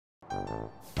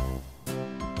Hello,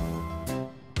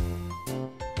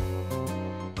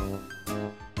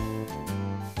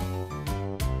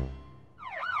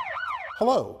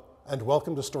 and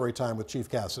welcome to Storytime with Chief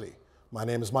Cassidy. My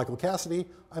name is Michael Cassidy.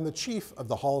 I'm the Chief of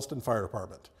the Holliston Fire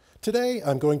Department. Today,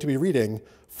 I'm going to be reading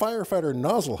Firefighter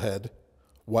Nozzlehead,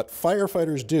 What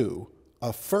Firefighters Do,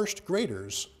 A First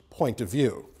Grader's Point of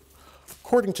View.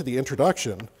 According to the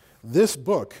introduction, this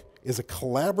book is a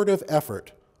collaborative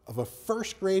effort of a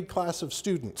first grade class of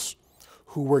students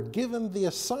who were given the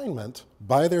assignment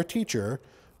by their teacher,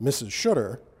 Mrs.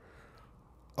 Schutter,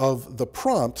 of the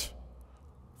prompt,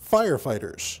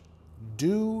 Firefighters,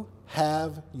 Do,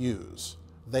 Have, Use.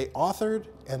 They authored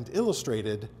and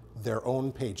illustrated their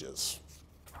own pages.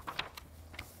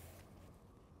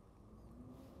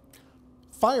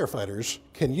 Firefighters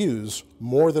can use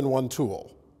more than one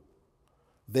tool.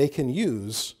 They can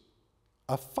use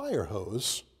a fire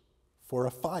hose for a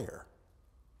fire.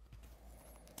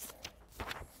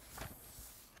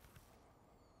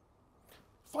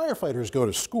 Firefighters go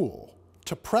to school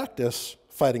to practice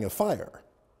fighting a fire,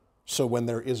 so when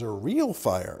there is a real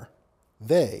fire,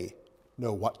 they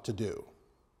know what to do.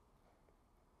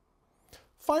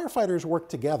 Firefighters work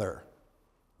together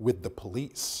with the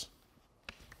police.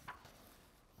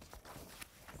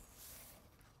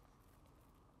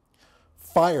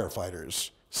 Firefighters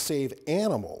save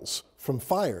animals from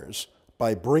fires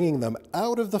by bringing them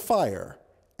out of the fire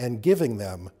and giving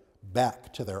them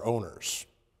back to their owners.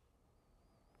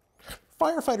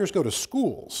 Firefighters go to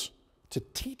schools to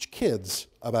teach kids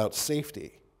about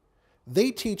safety. They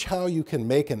teach how you can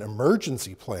make an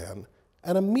emergency plan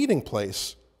and a meeting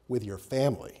place with your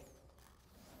family.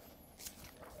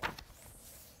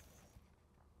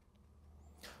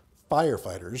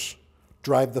 Firefighters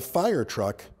drive the fire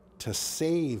truck to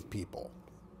save people.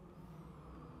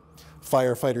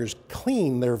 Firefighters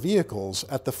clean their vehicles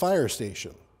at the fire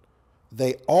station.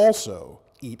 They also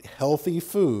eat healthy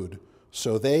food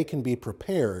so they can be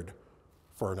prepared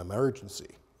for an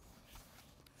emergency.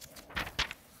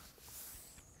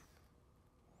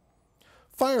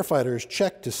 Firefighters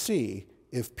check to see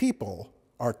if people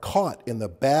are caught in the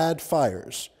bad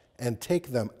fires and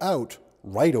take them out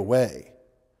right away.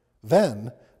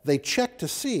 Then they check to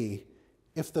see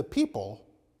if the people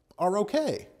are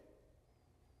okay.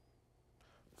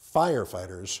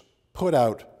 Firefighters put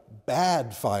out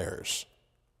bad fires.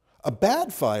 A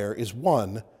bad fire is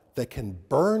one that can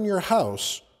burn your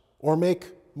house or make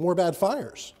more bad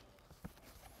fires.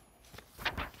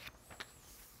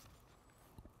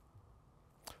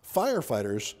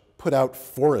 Firefighters put out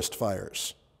forest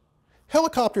fires.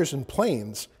 Helicopters and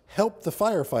planes help the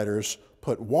firefighters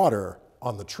put water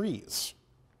on the trees.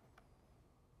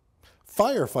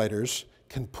 Firefighters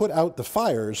can put out the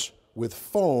fires with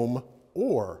foam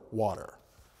or water.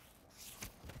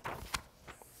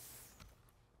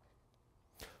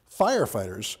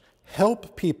 Firefighters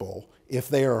help people if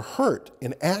they are hurt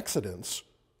in accidents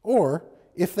or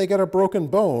if they get a broken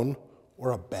bone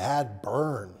or a bad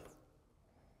burn.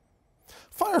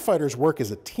 Firefighters work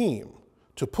as a team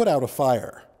to put out a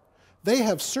fire. They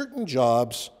have certain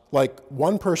jobs, like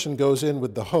one person goes in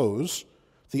with the hose,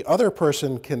 the other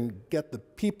person can get the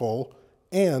people,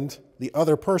 and the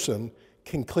other person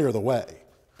can clear the way.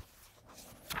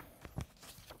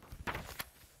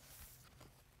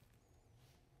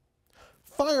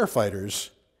 Firefighters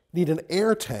need an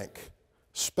air tank,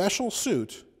 special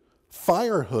suit,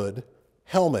 fire hood,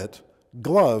 helmet,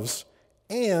 gloves,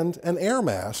 and an air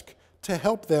mask to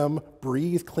help them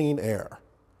breathe clean air.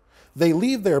 They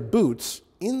leave their boots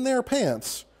in their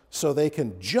pants so they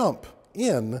can jump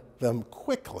in them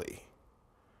quickly.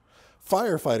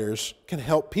 Firefighters can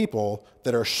help people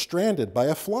that are stranded by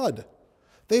a flood.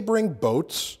 They bring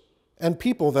boats, and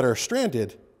people that are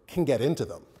stranded can get into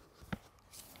them.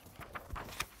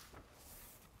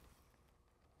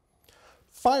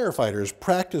 Firefighters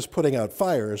practice putting out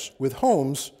fires with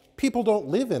homes people don't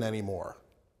live in anymore.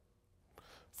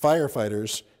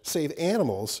 Firefighters save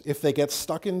animals if they get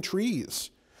stuck in trees.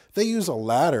 They use a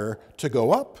ladder to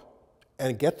go up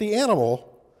and get the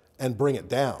animal and bring it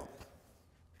down.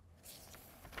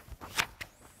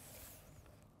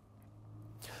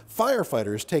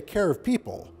 Firefighters take care of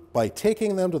people by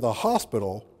taking them to the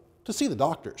hospital to see the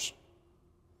doctors.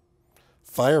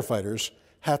 Firefighters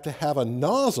have to have a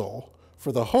nozzle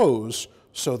for the hose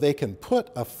so they can put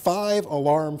a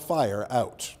 5-alarm fire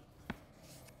out.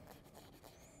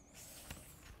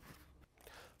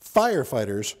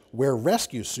 Firefighters wear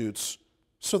rescue suits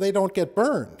so they don't get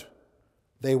burned.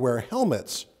 They wear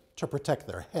helmets to protect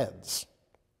their heads.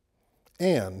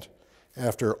 And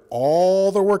after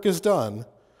all the work is done,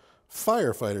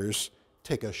 firefighters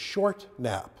take a short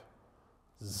nap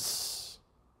Zzz.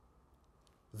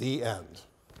 The end.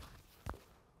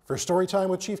 For Storytime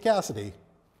with Chief Cassidy,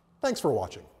 thanks for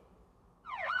watching.